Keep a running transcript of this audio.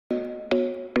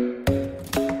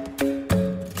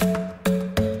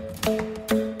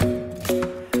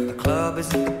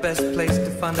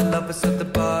find the lovers at the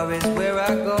bar is where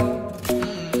I go.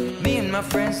 Me and my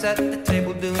friends at the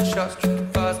table doing shots, tripping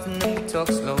fast and then we talk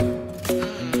slow.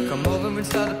 Come over and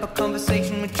start up a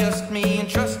conversation with just me, and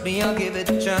trust me, I'll give it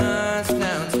a chance.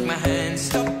 Now take my hand,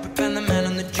 stop it, and the man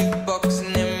on the jukebox,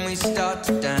 and then we start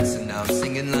to dance. And now I'm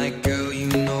singing like, girl, you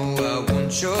know I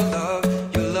want your love.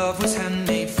 Your love was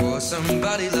handmade for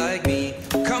somebody like me.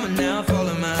 Come on now,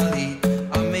 follow my lead.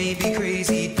 I may be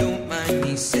crazy, don't mind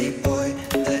me. Say, boy,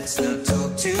 let's not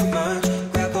talk too much.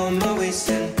 Grab on my waist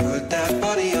and put that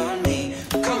body on me.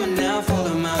 Come on now,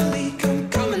 follow my lead.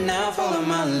 Come on now, follow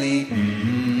my lead.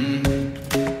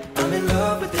 I'm in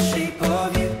love with the shape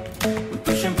of you. We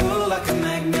push and pull like a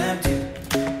magnet do.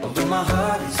 Although my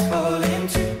heart is falling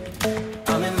too.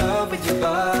 I'm in love with your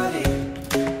body.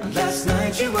 Last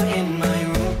night you were in my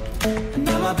room, and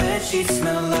now my bedsheets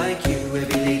smell like you. Every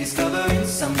day discovering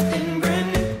something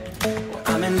brand new.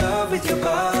 I'm in love with your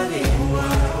body.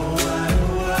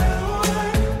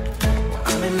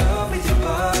 I'm in love with your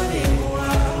body.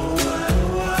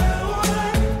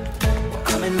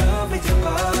 I'm in love with your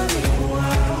body.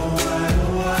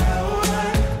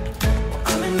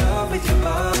 I'm in love with your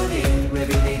body.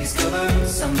 Every day discovering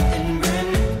something brand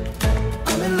new.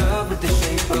 I'm in love with the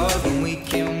shape of you. When we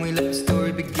can, we let the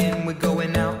story begin. We're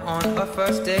going out on our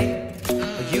first date.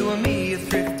 You and me are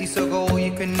thrifty, so go all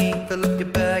you can eat. Fill up your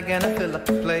bag and I fill up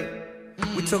the plate.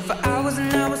 We talk for hours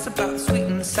and hours about the sweet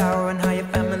and the sour, and how your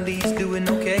family's doing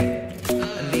okay.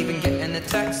 And even getting a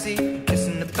taxi,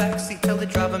 kissing the backseat, tell the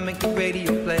driver make the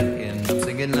radio play. And I'm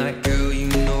singing like, girl, you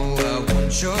know I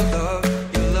want your love.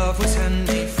 Your love was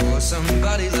handmade for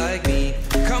somebody like me.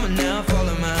 Come on now,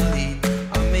 follow my lead.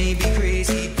 I may be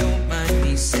crazy, don't mind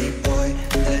me. Say, boy,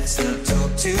 let's not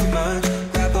talk too much.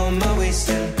 Grab on my waist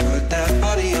and put that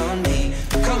body on me.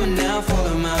 Come on now,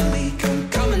 follow my lead.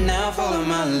 Come on now, follow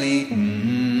my lead.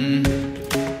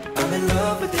 I'm in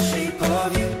love with the shape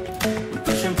of you. We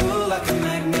push and pull like a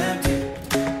magnet do.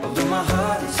 Although my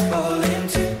heart is falling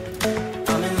too.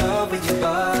 I'm in love with your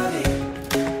body.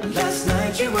 Last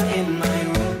night you were in my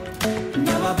room, and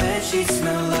now my bedsheets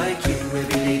smell like you.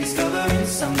 Every day discovering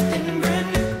something brand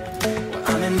new.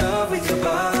 I'm in love with your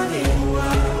body.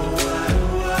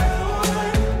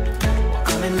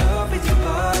 I'm in love with your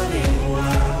body.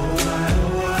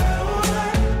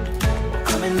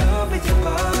 I'm in love with your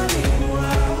body.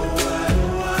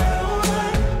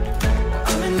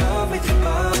 I'm in love with your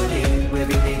body.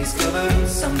 Every day discovering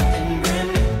something brand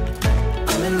new.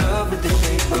 I'm in love with the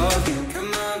shape of you.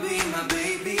 Come on, be my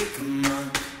baby, come on.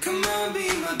 Come on, be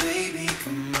my baby,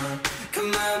 come on.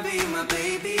 Come on, be my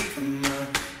baby, come on.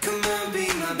 Come on, be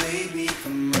my baby,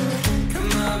 come on.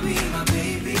 Come on, be my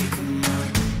baby, come on.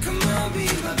 Come on, be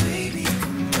my baby,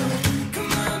 come on.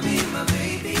 Come on, be my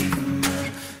baby, come on.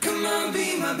 Come on, be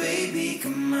my baby,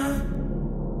 come on.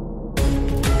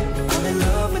 I'm in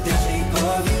love with the shape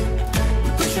of you. We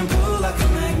push and pull like a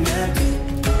magnet do.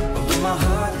 Although my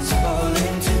heart is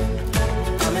falling too.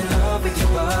 I'm in love with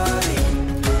your body.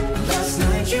 Last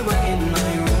night you were in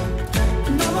my room,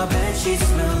 now my bedsheets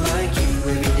smell like you.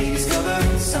 Every day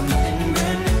discovering something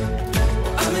brand new.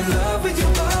 I'm in love with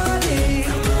your body.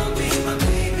 Come on, be my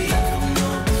baby, come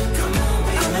on. Come on,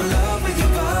 be I'm in love with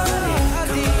your body.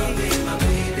 Come on, be my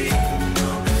baby, come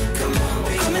on. Come on,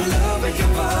 be I'm in love with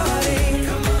your body.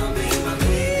 Come on, be my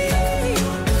baby, come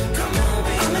on. Come on,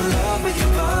 be I'm in love with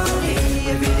your body.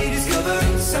 Every day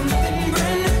discovering something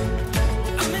brand new.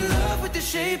 I'm in love with the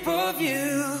shape of you.